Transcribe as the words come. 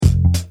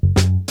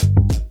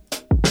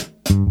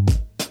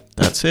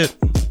That's it.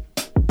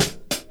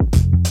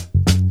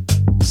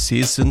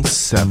 Season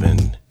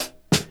 7.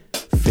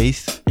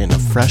 Faith in a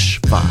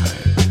Fresh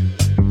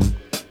Vibe.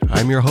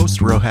 I'm your host,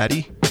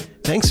 Rohadi.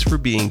 Thanks for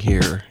being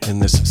here in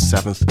this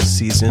 7th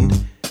season.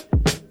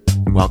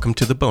 Welcome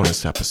to the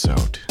bonus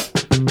episode.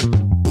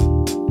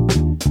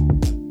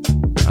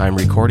 I'm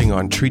recording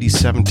on Treaty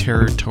 7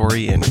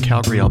 territory in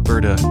Calgary,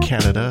 Alberta,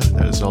 Canada.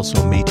 That is also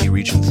Métis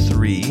Region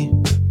 3.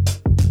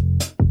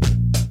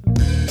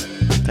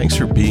 Thanks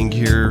for being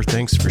here.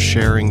 Thanks for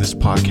sharing this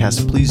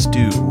podcast. Please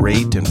do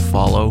rate and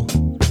follow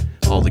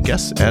all the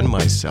guests and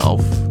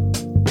myself.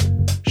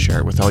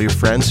 Share it with all your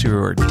friends who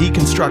are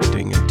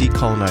deconstructing and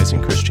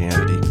decolonizing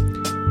Christianity.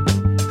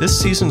 This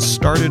season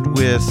started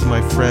with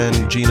my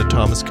friend Gina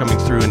Thomas coming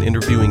through and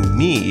interviewing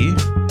me.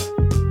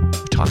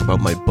 We talk about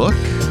my book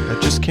that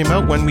just came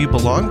out, When We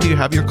Belong. Do you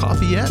have your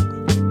copy yet?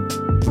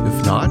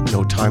 If not,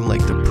 no time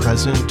like the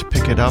present.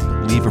 Pick it up,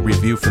 leave a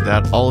review for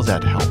that. All of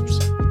that helps.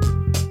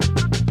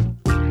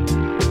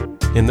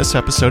 In this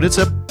episode, it's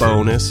a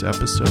bonus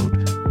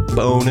episode.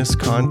 Bonus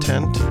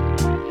content.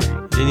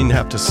 You didn't even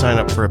have to sign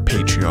up for a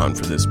Patreon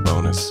for this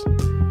bonus.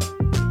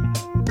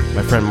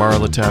 My friend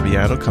Marla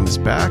Tabiano comes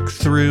back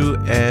through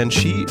and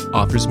she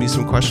offers me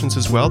some questions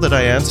as well that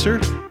I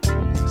answered.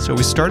 So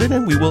we started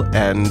and we will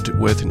end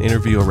with an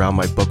interview around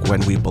my book, When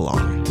We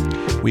Belong.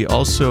 We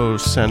also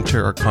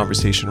center our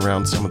conversation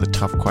around some of the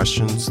tough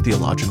questions,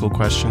 theological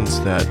questions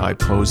that I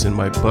pose in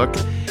my book,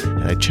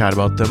 and I chat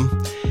about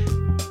them.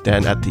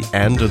 Then at the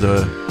end of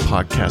the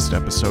podcast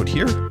episode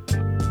here,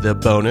 the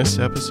bonus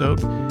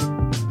episode,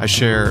 I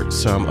share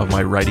some of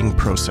my writing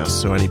process.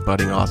 So any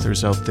budding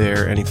authors out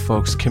there, any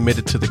folks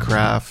committed to the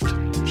craft,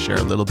 share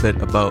a little bit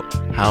about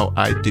how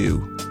I do.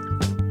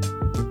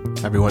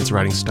 Everyone's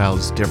writing style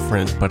is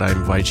different, but I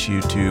invite you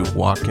to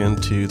walk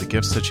into the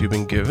gifts that you've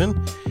been given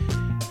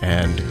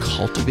and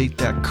cultivate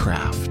that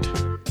craft.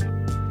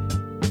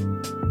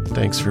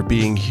 Thanks for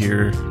being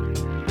here.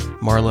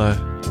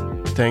 Marla,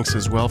 thanks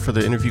as well for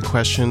the interview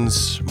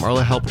questions.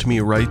 Marla helped me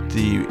write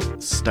the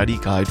study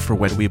guide for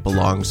When We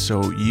Belong,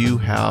 so you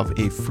have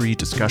a free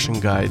discussion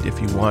guide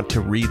if you want to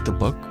read the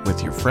book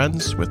with your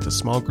friends, with a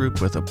small group,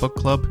 with a book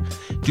club.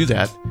 Do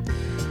that.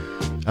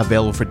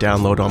 Available for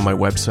download on my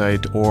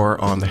website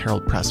or on the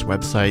Herald Press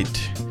website.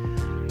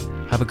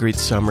 Have a great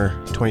summer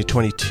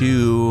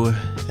 2022.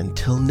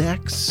 Until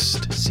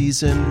next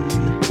season.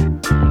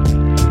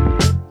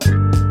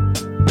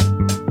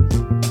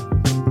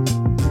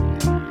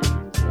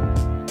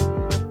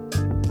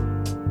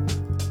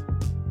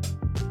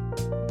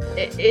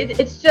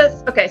 It's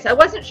just, okay, so I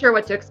wasn't sure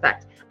what to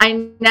expect.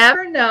 I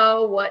never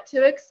know what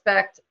to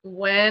expect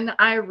when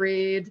I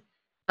read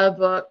a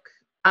book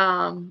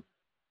from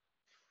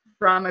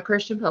a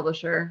Christian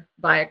publisher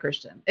by a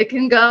Christian. It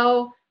can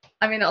go,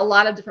 a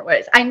lot of different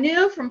ways. I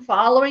knew from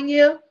following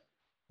you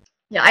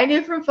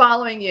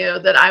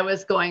that I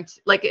was going to,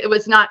 it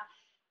was not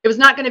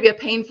going to be a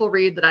painful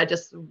read that I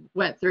just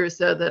went through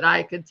so that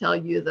I could tell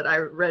you that I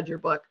read your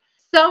book.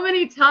 So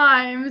many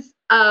times,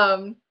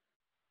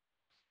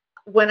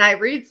 when I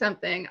read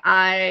something,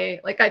 I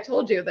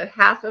told you that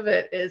half of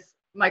it is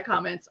my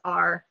comments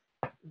are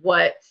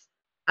what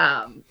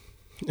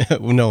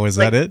no, is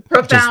that it?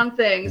 Profound Just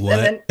things.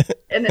 What?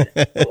 And then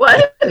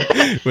what?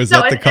 Was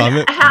that the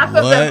comment? Half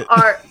of them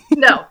are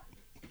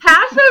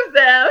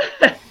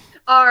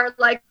are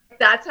like,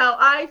 that's how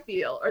I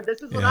feel, or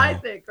this is what I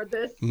think, or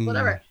this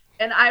whatever.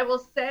 And I will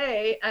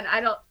say, and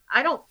I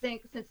don't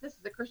think, since this is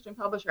a Christian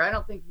publisher, I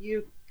don't think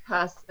you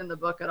cuss in the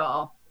book at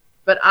all.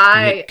 But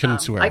I couldn't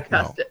swear. I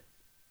cussed it.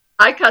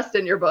 I cussed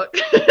in your book.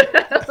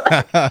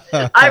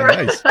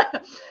 Nice.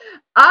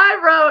 I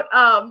wrote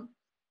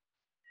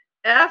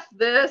F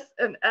this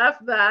and F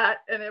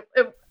that, and it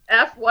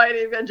F white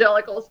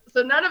evangelicals.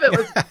 So none of it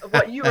was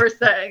what you were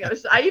saying.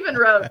 I even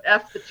wrote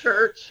F the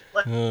church.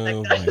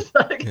 That's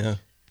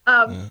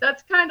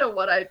kind of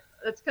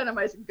that's kind of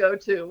my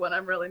go-to when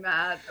I'm really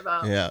mad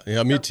about.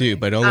 Yeah, me too,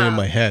 but only in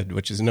my head,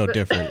 which is no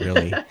different,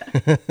 really.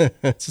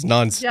 It's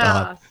nonstop.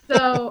 Yeah.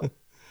 So.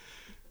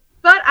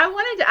 But I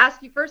wanted to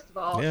ask you, first of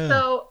all,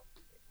 so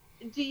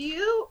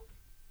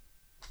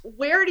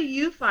where do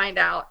you find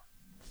all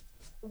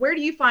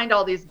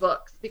these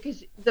books?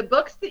 Because the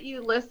books that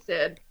you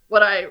listed,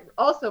 what I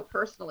also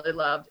personally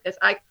loved is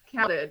I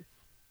counted,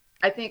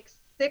 I think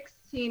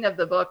 16 of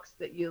the books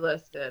that you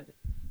listed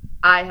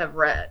I have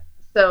read.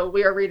 So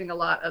we are reading a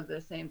lot of the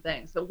same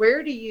thing. So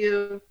where do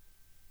you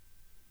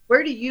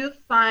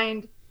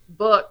find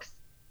books?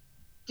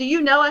 Do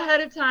you know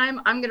ahead of time,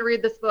 I'm going to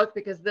read this book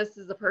because this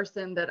is a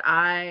person that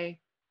I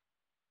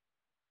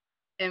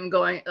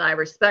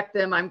respect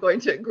them, I'm going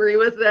to agree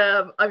with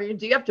them? Do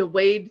you have to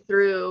wade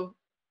through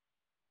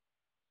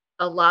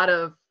a lot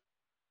of,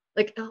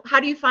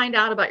 how do you find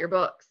out about your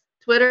books?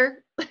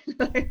 Twitter?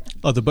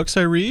 The books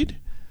I read?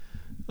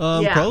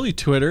 Probably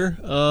Twitter.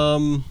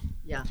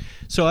 Yeah.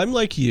 So I'm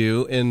like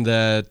you in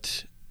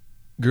that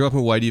grew up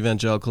in white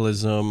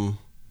evangelicalism,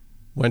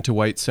 went to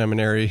white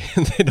seminary,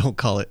 and they don't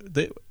call it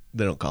that.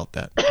 They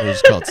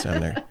just call it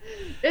seminary.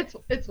 It's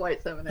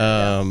white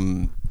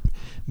seminary.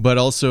 but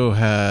also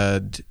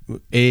had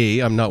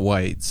I'm not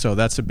white, so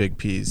that's a big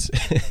piece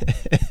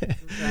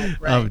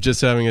Right. of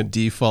just having a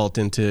default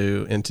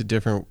into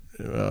different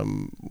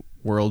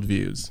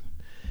worldviews.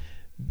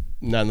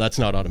 Now, that's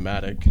not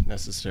automatic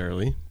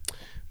necessarily,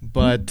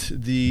 but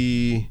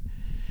the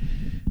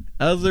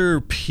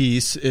other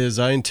piece is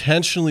I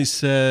intentionally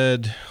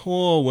said,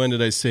 when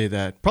did I say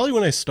that? Probably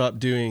when I stopped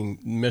doing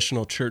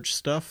missional church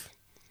stuff,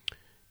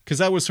 because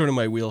that was sort of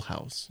my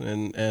wheelhouse,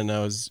 and it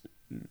was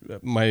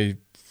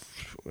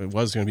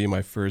going to be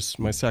my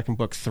second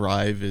book,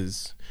 Thrive,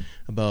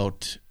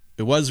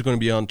 it was going to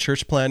be on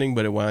church planning,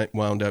 but it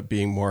wound up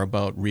being more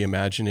about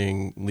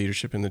reimagining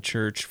leadership in the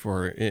church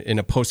in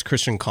a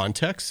post-Christian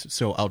context,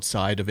 so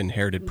outside of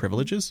inherited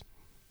privileges.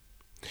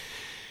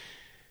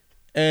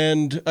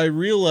 And I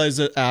realized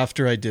that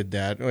after I did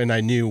that, and I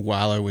knew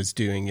while I was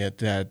doing it,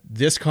 that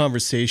this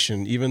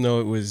conversation, even though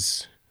I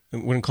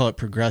wouldn't call it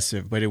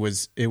progressive, but it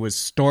was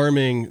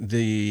storming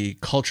the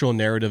cultural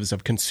narratives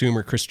of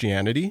consumer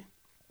Christianity,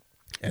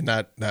 and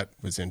that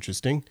was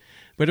interesting.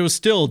 But it was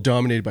still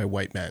dominated by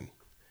white men.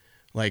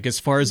 Like, as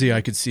far as the eye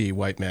could see,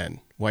 white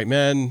men. White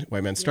men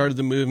started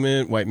the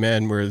movement. White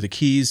men were the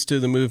keys to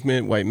the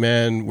movement. White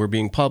men were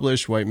being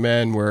published. White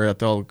men were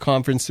at all the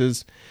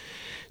conferences.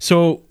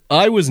 So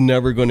I was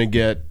never going to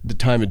get the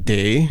time of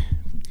day.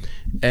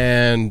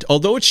 And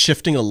although it's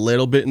shifting a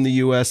little bit in the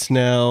U.S.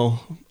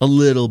 now, a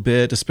little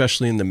bit,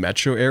 especially in the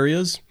metro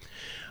areas,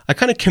 I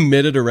kind of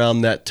committed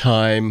around that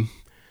time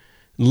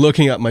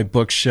looking at my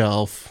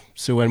bookshelf.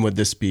 So when would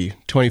this be?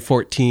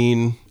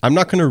 2014. I'm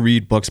not going to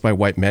read books by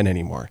white men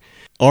anymore.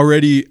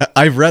 Already,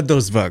 I've read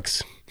those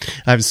books.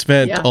 I've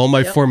spent all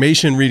my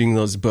formation reading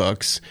those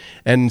books.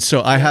 And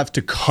so I have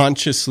to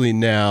consciously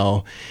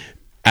now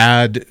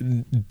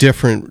add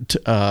different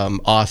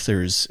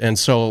authors. And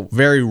so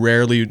very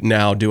rarely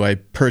now do I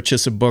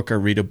purchase a book or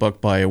read a book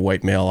by a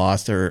white male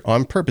author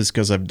on purpose,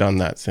 because I've done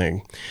that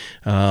thing.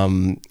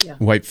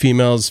 White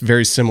females,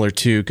 very similar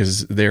too,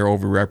 because they're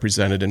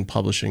overrepresented in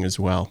publishing as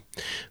well.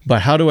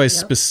 But how do I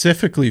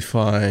specifically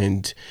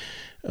find,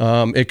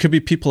 it could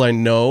be people I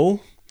know.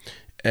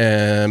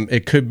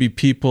 It could be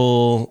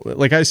people,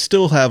 like, I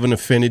still have an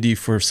affinity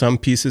for some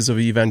pieces of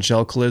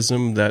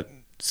evangelicalism that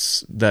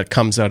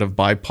comes out of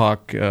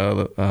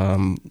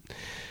BIPOC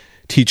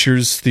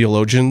teachers,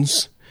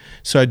 theologians.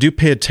 So I do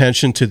pay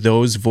attention to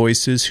those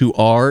voices who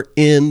are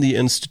in the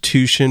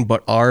institution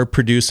but are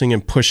producing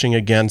and pushing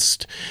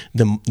against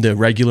the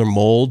regular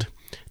mold.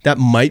 That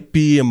might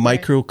be a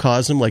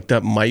microcosm, like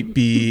that might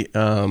be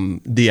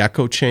the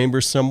echo chamber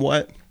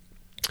somewhat.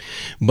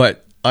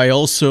 But I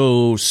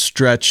also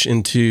stretch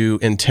into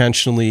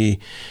intentionally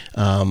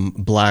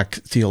Black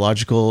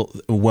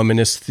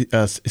womanist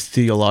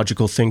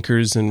theological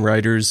thinkers and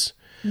writers,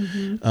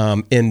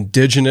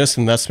 Indigenous,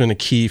 and that's been a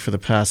key for the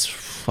past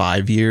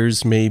 5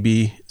 years,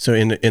 maybe. So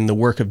in the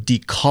work of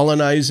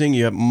decolonizing,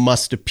 you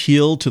must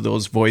appeal to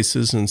those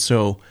voices, and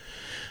so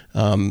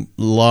a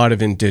lot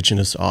of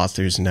Indigenous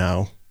authors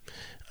now.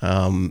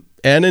 And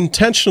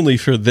intentionally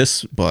for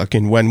this book,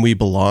 and When We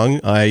Belong,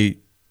 I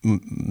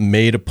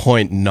made a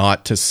point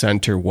not to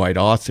center white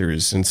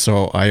authors. And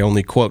so I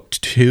only quote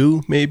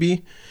two,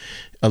 maybe,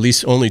 at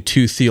least only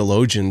two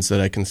theologians that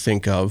I can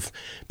think of,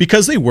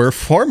 because they were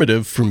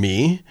formative for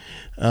me.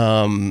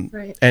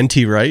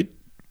 N.T. Wright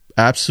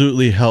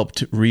absolutely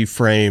helped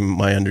reframe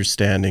my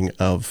understanding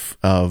of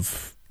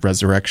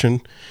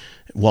resurrection.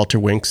 Walter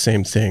Wink,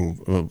 same thing,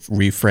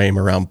 reframe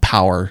around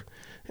power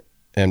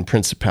and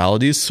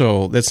principalities.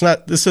 So this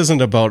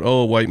isn't about,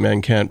 white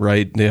men can't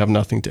write, they have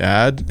nothing to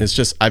add. It's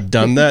just, I've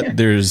done that.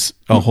 There's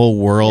a whole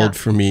world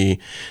for me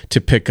to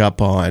pick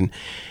up on.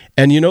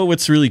 And you know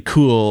what's really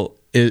cool?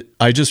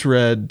 I just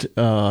read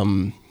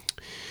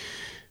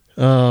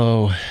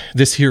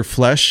This Here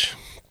Flesh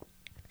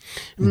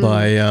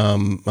by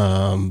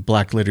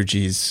Black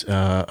Liturgy's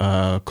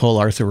Cole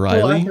Arthur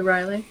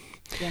Riley.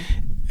 Yeah.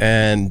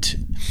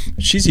 And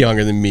she's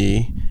younger than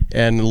me,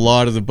 and a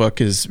lot of the book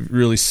is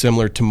really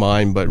similar to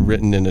mine, but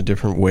written in a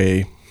different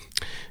way.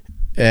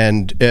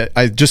 And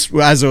I just,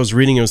 as I was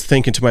reading, I was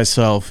thinking to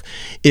myself,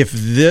 if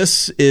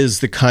this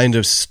is the kind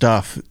of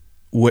stuff,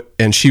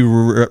 and she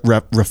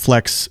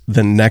reflects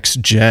the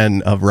next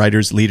gen of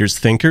writers, leaders,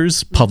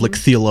 thinkers, public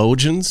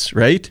theologians,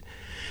 right?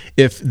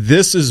 If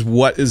this is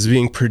what is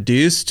being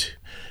produced,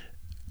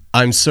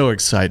 I'm so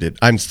excited.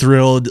 I'm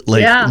thrilled.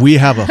 We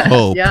have a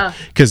hope,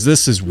 because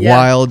this is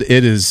wild.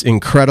 It is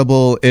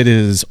incredible. It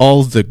is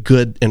all the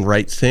good and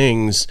right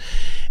things.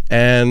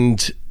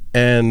 And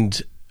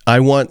I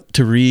want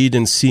to read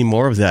and see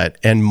more of that,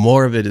 and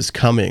more of it is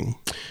coming.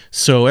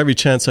 So every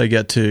chance I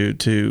get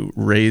to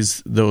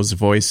raise those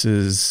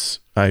voices,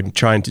 I'm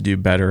trying to do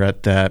better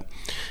at that.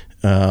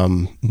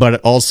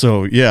 But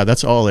also,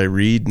 that's all I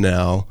read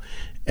now.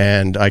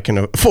 And I can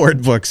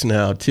afford books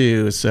now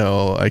too,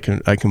 so I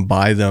can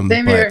buy them.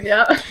 Same here,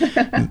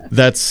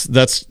 that's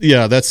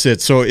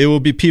it. So it will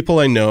be people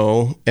I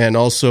know, and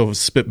also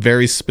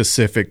very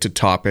specific to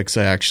topics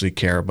I actually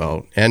care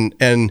about.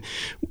 And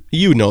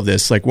you know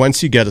this, like,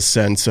 once you get a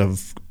sense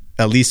of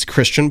at least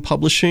Christian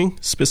publishing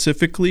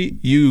specifically,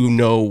 you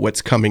know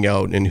what's coming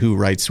out and who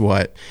writes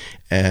what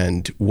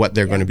and what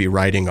they're going to be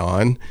writing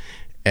on.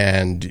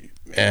 And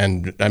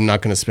I'm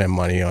not going to spend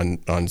money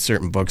on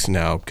certain books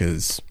now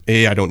because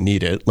I don't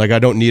need it. Like, I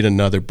don't need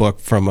another book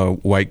from a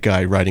white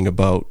guy writing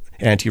about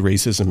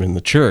anti-racism in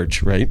the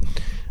church, right?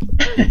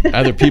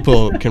 Other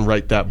people can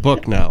write that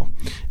book now.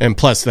 And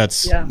plus,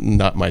 that's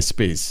not my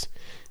space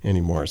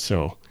anymore.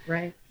 So,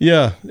 right.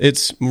 Yeah,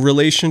 it's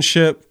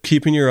relationship,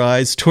 keeping your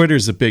eyes.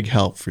 Twitter's a big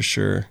help for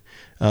sure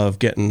of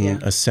getting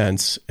a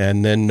sense.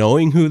 And then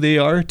knowing who they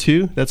are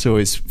too. That's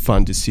always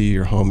fun to see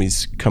your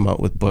homies come out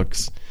with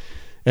books.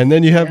 And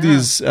then you have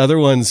these other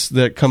ones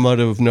that come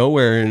out of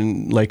nowhere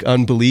and like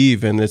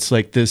Unbelieve, and it's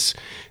like this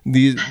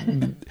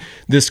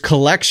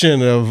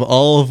collection of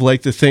all of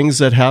like the things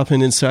that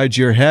happen inside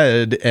your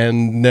head,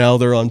 and now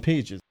they're on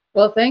pages.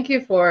 Well, thank you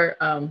for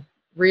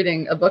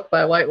reading a book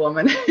by a white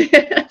woman.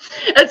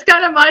 It's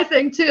kind of my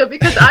thing too,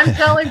 because I'm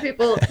telling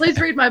people, please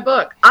read my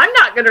book. I'm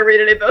not going to read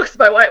any books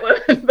by white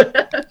women,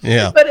 but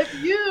if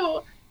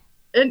you,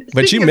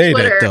 but you made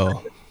Twitter, it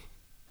though.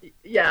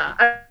 Yeah,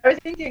 I was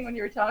thinking when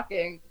you were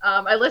talking,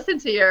 I listened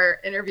to your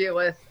interview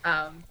with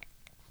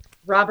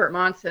Robert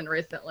Monson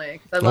recently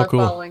because I love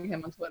following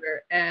him on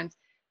Twitter. And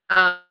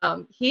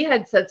he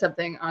had said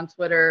something on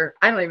Twitter,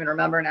 I don't even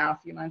remember now, a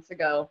few months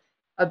ago,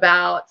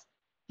 about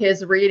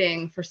his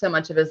reading for so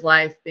much of his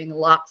life being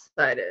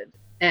lopsided.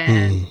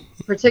 And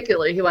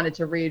particularly, he wanted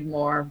to read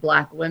more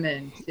Black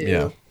women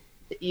to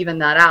even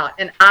that out.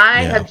 And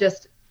I have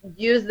just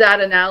used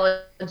that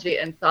analogy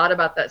and thought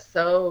about that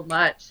so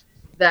much.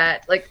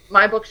 That like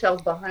my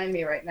bookshelves behind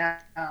me right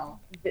now,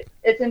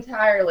 it's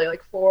entirely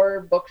like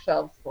 4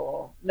 bookshelves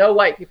full. No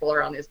white people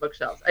are on these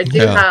bookshelves. I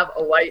do have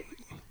a white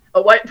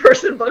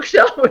person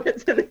bookshelf.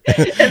 It's in the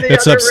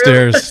it's other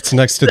upstairs. room. It's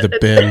next to the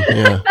bin.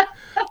 Yeah.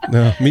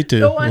 No, me too.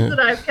 The ones that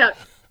I've kept.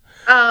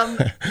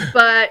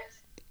 But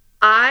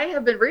I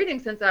have been reading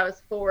since I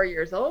was 4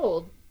 years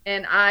old,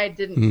 and I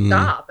didn't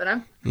stop. And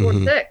I'm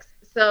 46.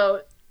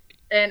 So,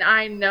 and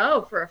I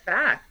know for a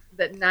fact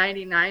that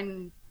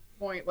 99%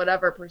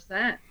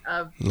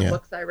 of the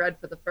books I read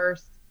for the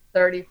first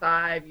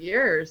 35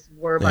 years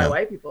were by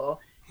white people.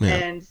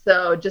 And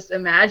so just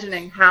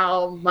imagining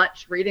how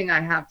much reading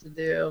I have to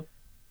do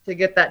to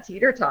get that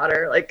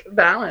teeter-totter, like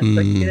balance,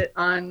 like get it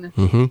on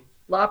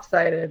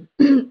lopsided.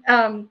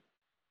 I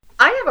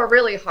have a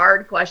really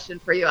hard question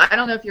for you. I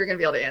don't know if you're going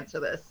to be able to answer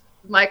this.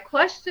 My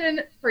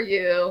question for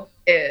you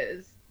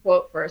is,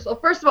 quote first. Well,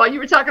 first of all, you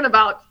were talking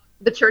about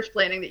the church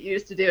planning that you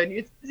used to do.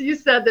 And you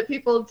said that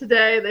people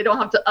today, they don't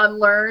have to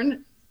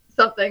unlearn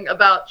something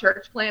about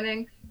church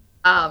planning.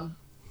 I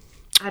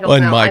don't know.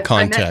 In my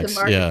context,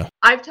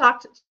 I've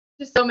talked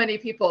to so many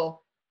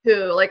people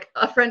who, like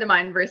a friend of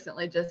mine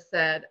recently just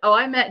said, oh,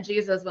 I met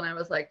Jesus when I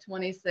was like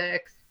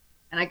 26.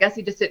 And I guess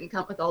he just didn't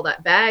come with all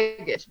that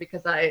baggage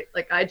because I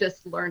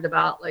just learned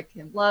about like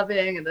him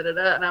loving and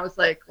da-da-da. And I was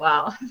like,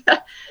 wow,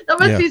 that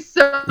must be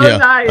so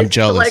nice. I'm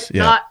jealous. To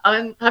like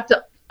not have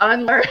to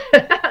unlearn.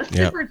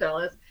 Super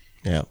jealous.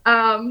 Yeah.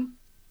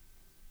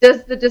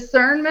 Does the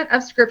discernment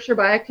of Scripture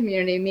by a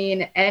community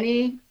mean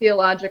any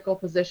theological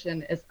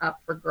position is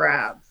up for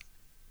grabs?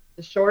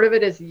 The short of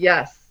it is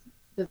yes.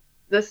 Does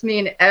this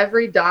mean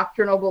every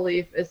doctrinal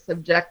belief is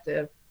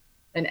subjective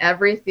and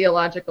every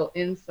theological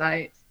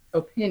insight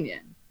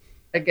opinion?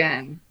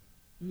 Again,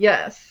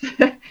 yes.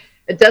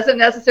 It doesn't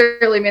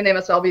necessarily mean they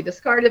must all be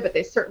discarded, but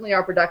they certainly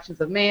are productions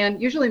of man,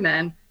 usually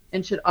men,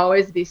 and should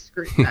always be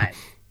scrutinized.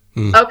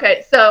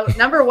 Okay, so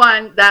number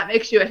one, that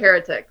makes you a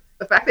heretic.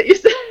 The fact that you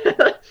said,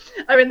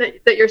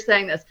 that you're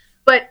saying this,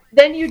 but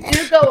then you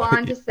do go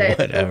on to say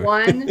that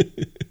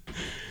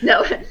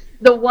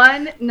the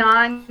one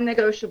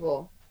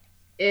non-negotiable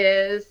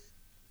is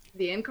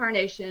the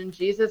incarnation,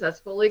 Jesus as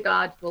fully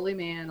God, fully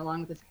man,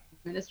 along with his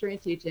ministry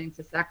and teachings,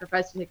 his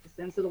sacrifice to take the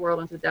sins of the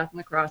world unto death on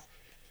the cross,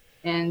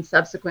 and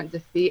subsequent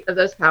defeat of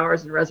those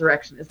powers and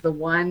resurrection is the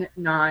one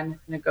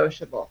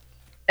non-negotiable.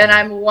 And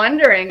I'm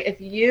wondering if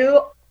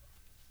you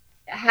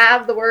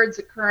have the words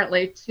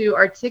currently to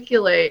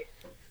articulate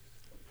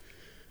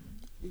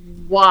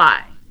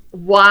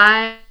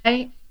why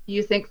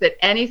you think that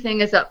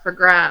anything is up for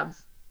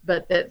grabs,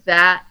 but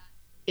that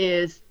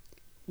is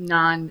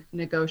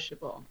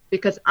non-negotiable.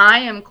 Because I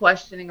am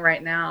questioning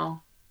right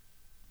now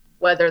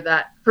whether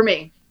that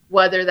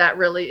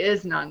really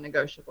is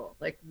non-negotiable.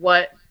 Like,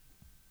 what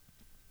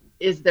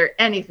is there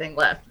anything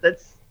left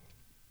that's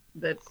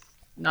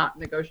not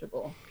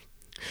negotiable?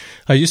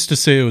 I used to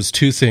say it was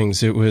 2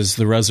 things. It was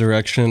the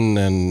resurrection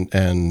and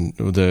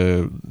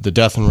the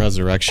death and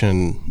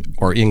resurrection,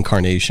 or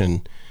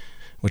incarnation,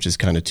 which is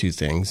kind of 2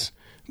 things,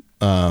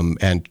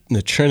 and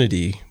the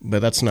Trinity.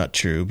 But that's not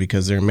true,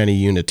 because there are many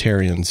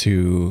Unitarians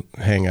who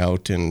hang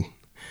out and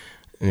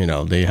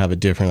they have a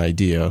different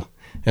idea.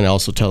 And I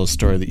also tell the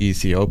story of the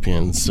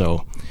Ethiopians,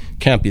 so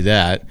can't be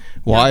that.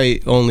 Why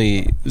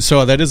only?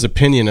 So that is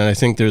opinion, and I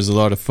think there's a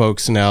lot of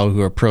folks now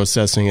who are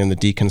processing in the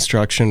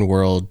deconstruction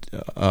world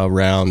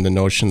around the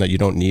notion that you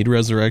don't need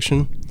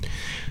resurrection.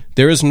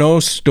 There is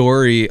no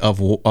story of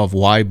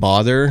why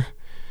bother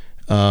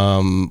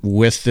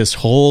with this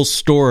whole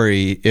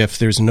story if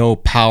there's no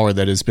power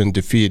that has been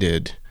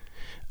defeated?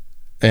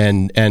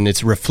 And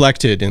it's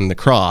reflected in the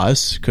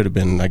cross. Could have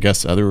been, I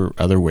guess,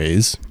 other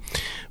ways.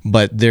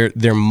 But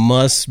there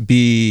must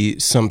be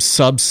some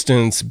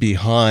substance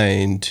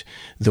behind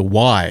the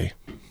why.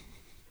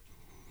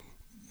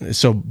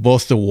 So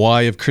both the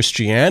why of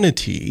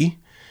Christianity,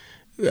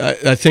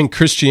 I think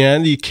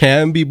Christianity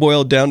can be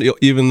boiled down,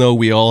 even though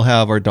we all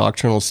have our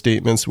doctrinal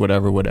statements,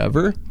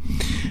 whatever.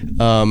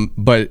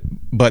 But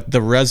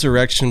the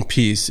resurrection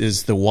piece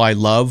is the why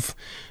love.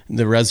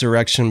 The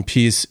resurrection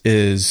piece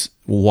is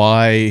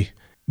why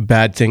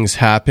bad things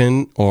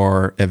happen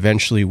or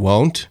eventually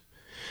won't.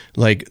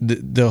 Like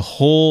the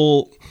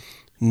whole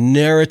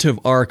narrative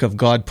arc of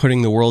God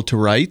putting the world to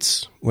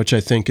rights, which I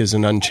think is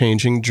an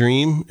unchanging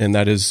dream, and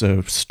that is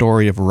a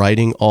story of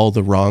righting all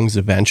the wrongs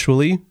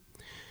eventually,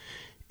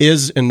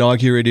 is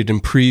inaugurated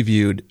and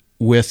previewed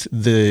with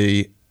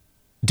the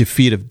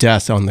defeat of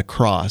death on the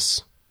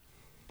cross.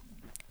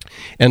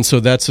 And so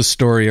that's a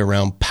story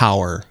around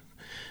power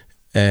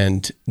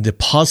and the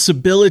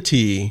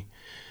possibility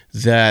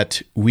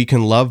that we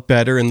can love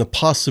better, and the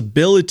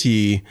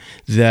possibility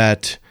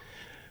that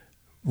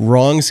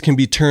wrongs can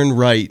be turned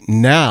right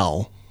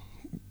now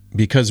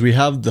because we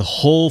have the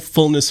whole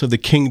fullness of the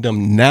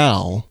kingdom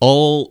now.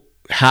 All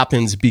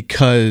happens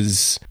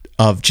because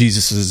of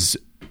Jesus's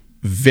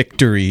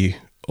victory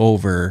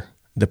over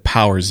the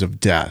powers of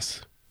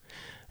death,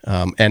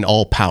 and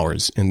all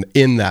powers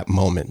in that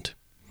moment.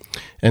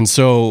 And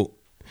so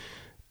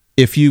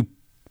if you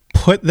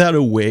put that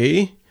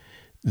away,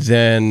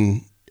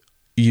 then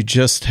you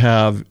just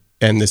have,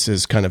 and this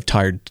is kind of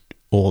tired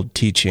old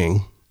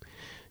teaching,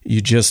 you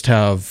just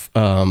have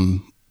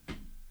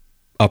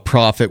a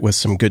prophet with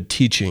some good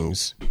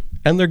teachings.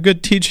 And they're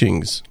good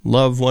teachings.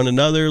 Love one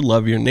another,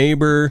 love your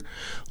neighbor,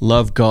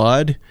 love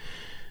God.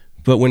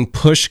 But when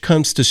push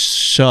comes to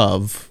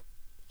shove,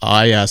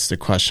 I asked the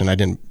question, I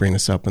didn't bring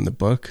this up in the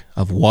book,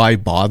 of why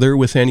bother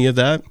with any of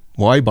that?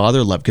 Why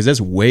bother love? Because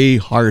that's way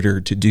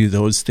harder to do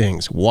those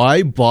things.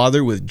 Why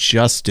bother with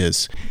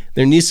justice?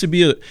 There needs to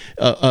be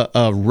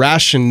a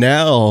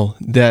rationale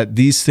that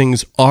these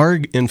things are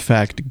in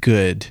fact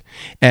good,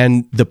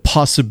 and the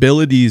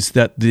possibilities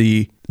that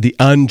the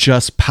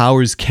unjust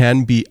powers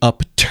can be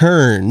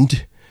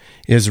upturned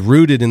is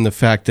rooted in the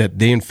fact that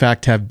they in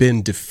fact have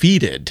been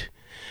defeated.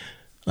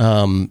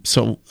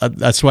 So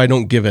that's why I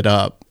don't give it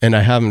up, and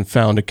I haven't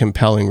found a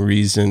compelling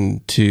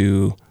reason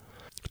to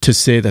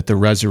say that the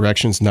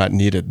resurrection's not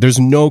needed. There's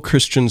no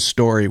Christian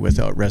story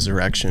without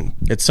resurrection.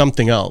 It's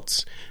something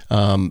else.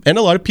 And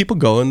a lot of people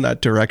go in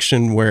that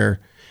direction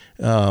where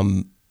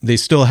they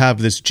still have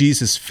this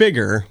Jesus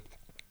figure,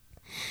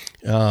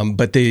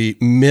 but they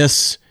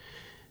miss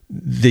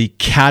the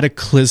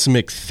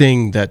cataclysmic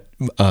thing, that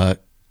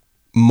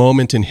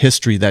moment in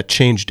history that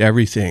changed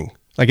everything.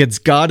 Like, it's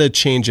got to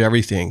change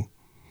everything,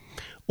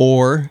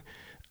 or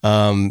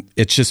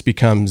it just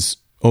becomes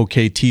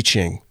okay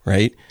teaching,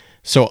 right?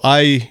 So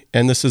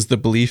and this is the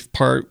belief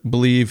part,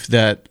 believe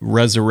that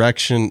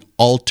resurrection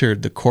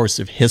altered the course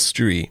of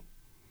history.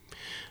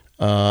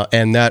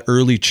 And that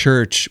early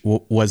church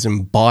was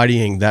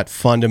embodying that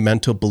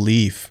fundamental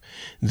belief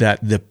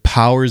that the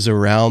powers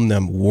around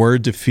them were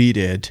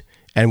defeated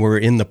and were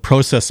in the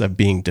process of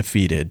being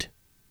defeated,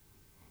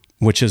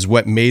 which is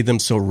what made them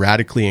so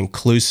radically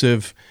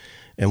inclusive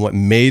and what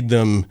made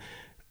them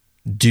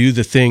do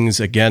the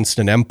things against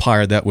an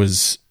empire that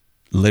was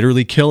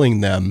literally killing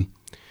them,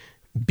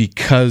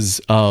 because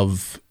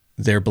of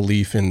their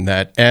belief in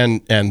that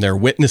and their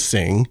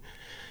witnessing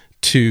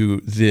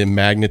to the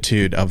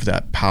magnitude of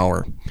that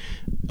power.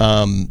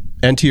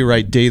 N.T.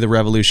 Wright, Day the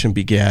Revolution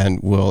Began,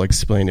 will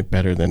explain it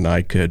better than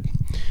I could.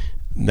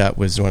 That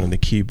was one of the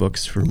key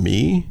books for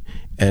me,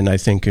 and I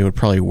think it would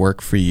probably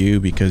work for you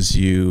because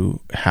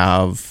you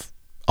have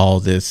all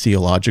the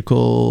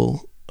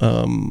theological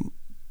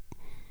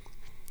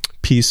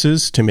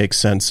pieces to make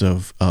sense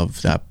of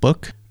that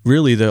book.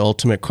 Really the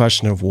ultimate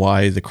question of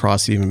why the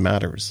cross even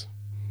matters,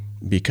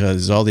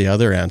 because all the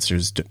other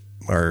answers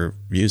are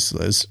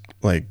useless,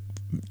 like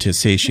to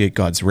satiate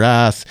God's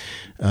wrath,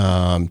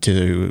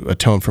 to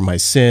atone for my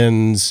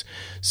sins,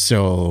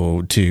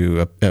 so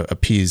to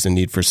appease the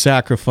need for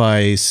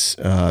sacrifice,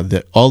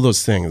 all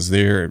those things,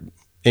 they're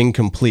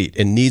incomplete.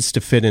 It needs to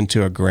fit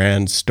into a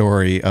grand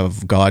story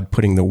of God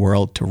putting the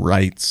world to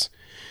rights,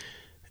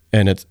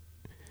 and it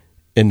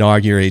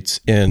inaugurates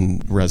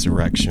in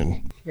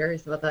resurrection.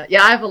 Curious about that.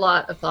 Yeah, I have a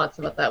lot of thoughts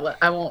about that.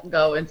 I won't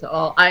go into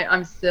all.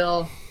 I'm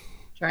still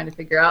trying to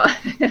figure out.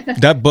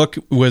 That book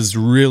was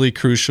really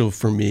crucial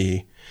for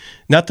me.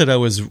 Not that I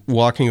was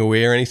walking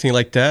away or anything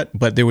like that,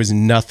 but there was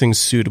nothing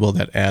suitable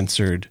that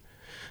answered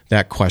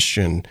that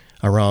question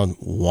around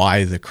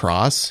why the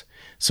cross.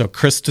 So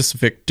Christus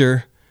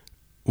Victor,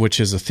 which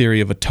is a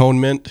theory of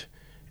atonement,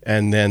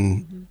 and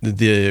then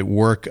the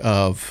work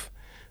of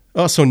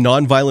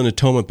Nonviolent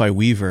Atonement by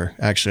Weaver,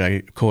 actually,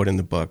 I quote in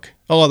the book.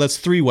 Oh, that's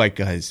 3 white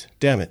guys.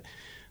 Damn it.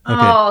 Okay.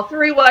 Oh,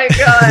 3 white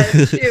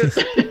guys. Shoot.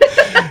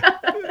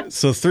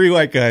 So 3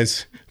 white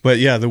guys. But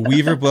yeah, the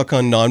Weaver book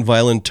on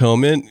nonviolent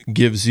atonement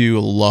gives you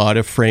a lot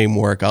of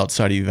framework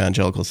outside of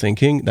evangelical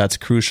thinking. That's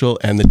crucial.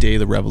 And The Day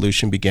the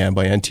Revolution Began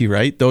by N.T.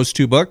 Wright. Those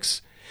two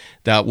books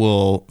that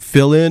will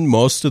fill in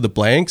most of the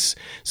blanks.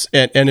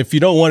 And if you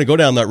don't want to go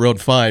down that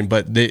road, fine.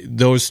 But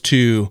those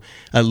two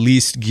at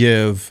least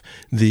give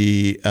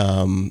the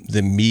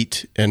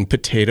meat and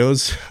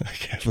potatoes. I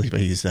can't believe I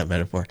used that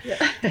metaphor.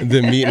 Yeah.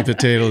 The meat and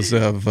potatoes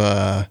of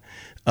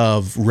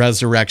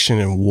resurrection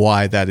and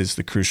why that is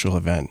the crucial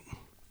event.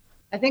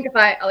 I think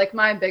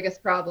my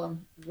biggest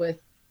problem with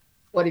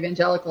what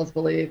evangelicals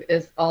believe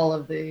is all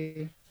of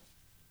the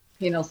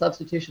penal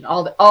substitution,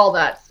 all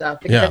that stuff.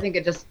 Because I think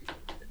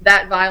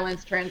that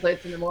violence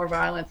translates into more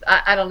violence.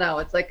 I don't know.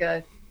 It's like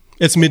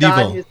it's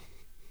medieval.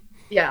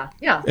 Yeah.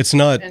 It's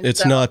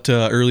not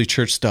early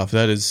church stuff.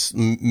 That is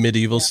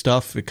medieval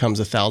stuff. It comes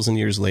 1,000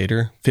 years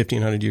later,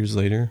 1,500 years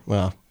later.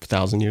 Well,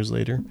 1,000 years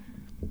later.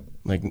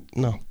 Like,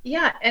 no.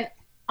 Yeah, and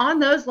on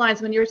those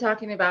lines, when you were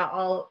talking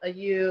about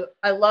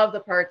I love the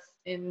parts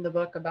in the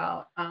book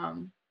about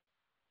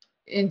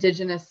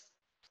indigenous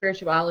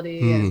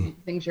spirituality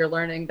and things you're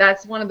learning.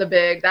 That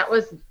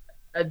was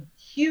a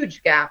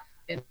huge gap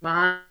in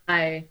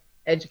my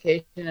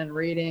education and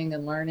reading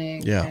and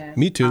learning. Yeah, and,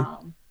 me too.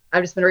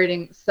 I've just been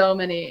reading so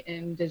many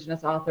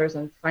indigenous authors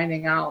and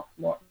finding out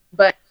more.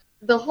 But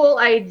the whole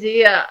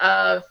idea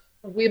of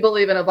we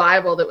believe in a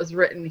Bible that was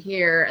written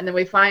here, and then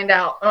we find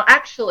out,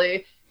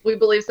 actually, we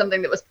believe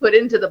something that was put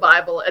into the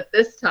Bible at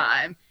this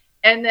time.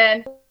 And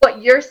then what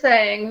you're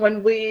saying,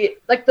 when we,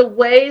 like the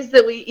ways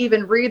that we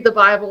even read the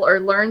Bible or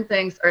learn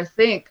things or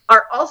think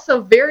are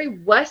also very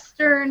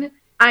Western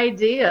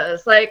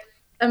ideas. Like,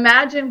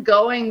 imagine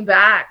going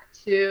back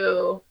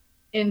to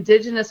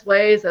indigenous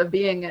ways of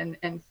being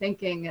and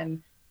thinking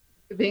and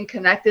being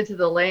connected to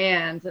the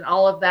land and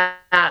all of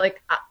that.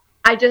 Like,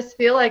 I just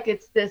feel like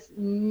it's the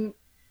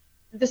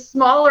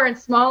smaller and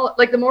smaller,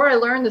 like the more I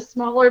learn, the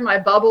smaller my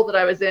bubble that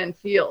I was in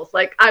feels.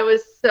 Like I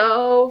was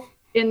so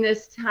in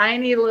this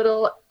tiny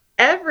little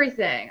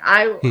everything.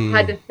 I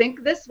had to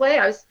think this way.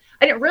 I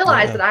didn't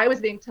realize that I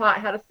was being taught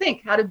how to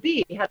think, how to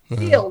be, how to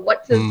feel,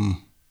 what to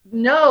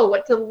know,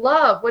 what to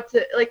love, what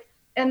to like,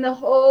 and the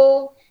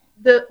whole,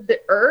 the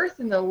earth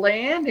and the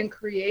land and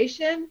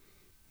creation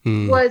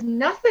was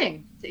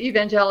nothing to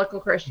evangelical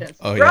Christians.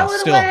 Throw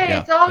it away.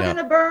 It's all going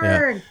to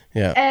burn.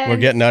 Yeah. And we're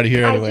getting out of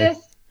here anyway.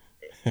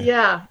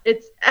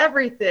 It's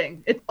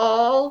everything. It's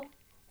all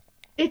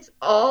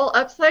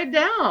upside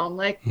down.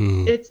 Like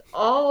it's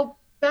all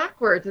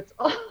backwards. It's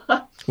all.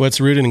 Well, it's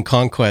rooted in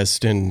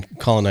conquest and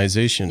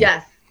colonization.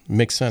 Yes.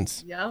 Makes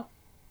sense. Yep.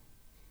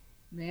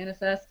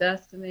 Manifest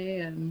destiny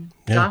and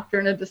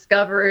doctrine of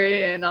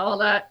discovery and all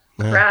that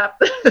crap.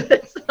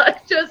 It's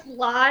like just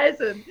lies.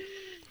 And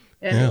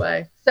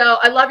anyway, so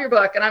I love your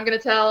book, and I'm going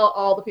to tell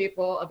all the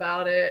people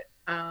about it.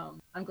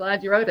 I'm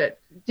glad you wrote it.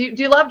 Do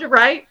you love to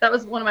write? That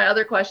was one of my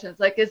other questions.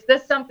 Like, is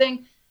this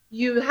something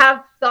you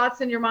have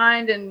thoughts in your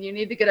mind and you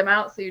need to get them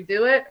out so you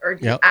do it? Or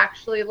do you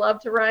actually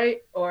love to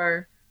write?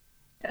 Or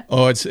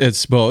Oh,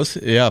 it's both.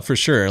 Yeah, for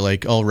sure.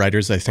 Like all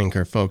writers, I think,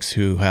 are folks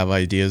who have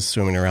ideas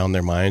swimming around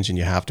their minds and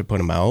you have to put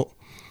them out.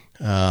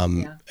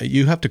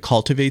 You have to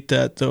cultivate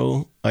that,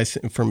 though. I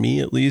think, for me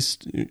at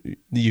least,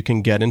 you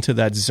can get into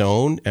that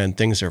zone and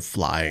things are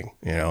flying.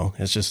 You know,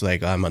 it's just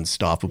like I'm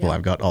unstoppable.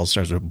 I've got all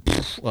stars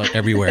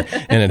everywhere,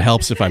 and it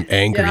helps if I'm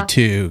angry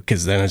too,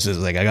 because then it's just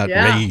like I got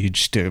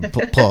rage to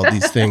pull all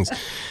these things.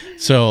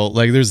 So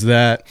like there's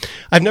that.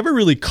 I've never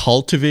really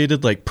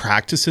cultivated like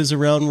practices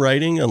around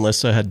writing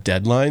unless I had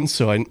deadlines.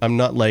 So I'm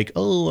not like,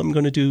 oh, I'm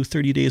going to do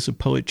 30 days of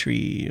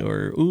poetry,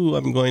 or ooh,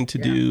 I'm going to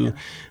do.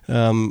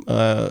 And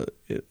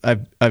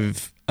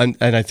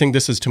I think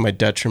this is to my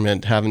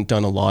detriment, haven't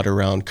done a lot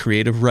around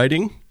creative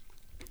writing.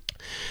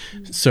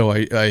 So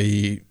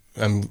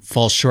I'm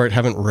fall short,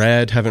 haven't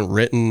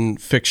written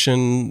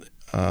fiction,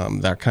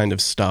 that kind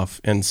of stuff.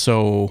 And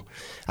so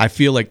I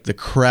feel like the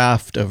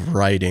craft of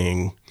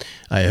writing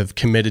I have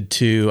committed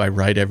to. I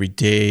write every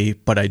day,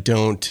 but I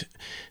don't,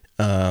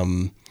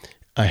 I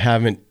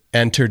haven't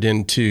entered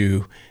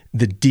into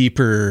the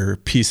deeper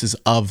pieces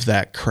of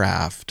that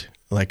craft,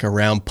 like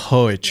around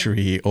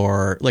poetry,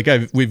 or like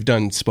we've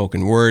done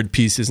spoken word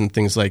pieces and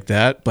things like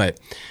that. But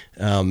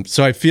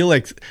so I feel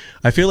like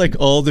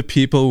all the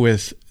people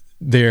with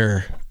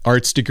their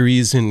arts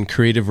degrees in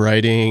creative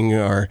writing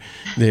or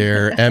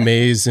their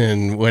MAs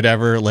in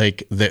whatever,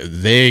 like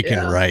they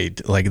can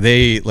write, like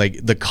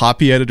the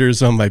copy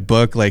editors on my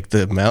book, like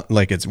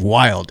it's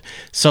wild.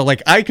 So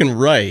like I can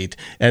write,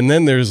 and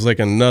then there's like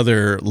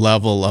another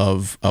level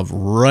of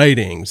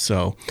writing.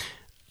 So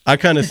I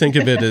kind of think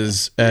of it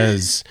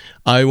as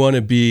I want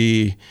to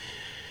be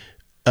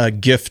a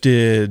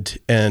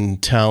gifted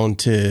and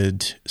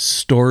talented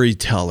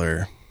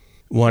storyteller.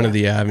 One of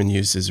the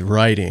avenues is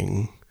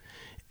writing,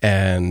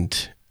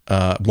 and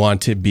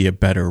want to be a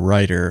better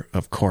writer,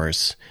 of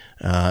course.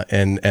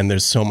 And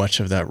there's so much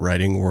of that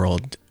writing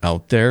world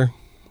out there.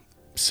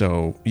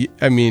 So,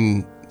 I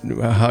mean,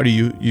 how do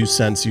you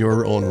sense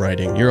your own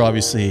writing? You're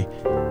obviously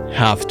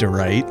have to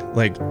write.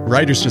 Like,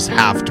 writers just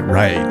have to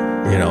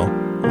write, you know.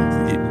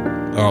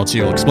 or else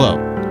you'll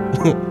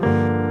explode.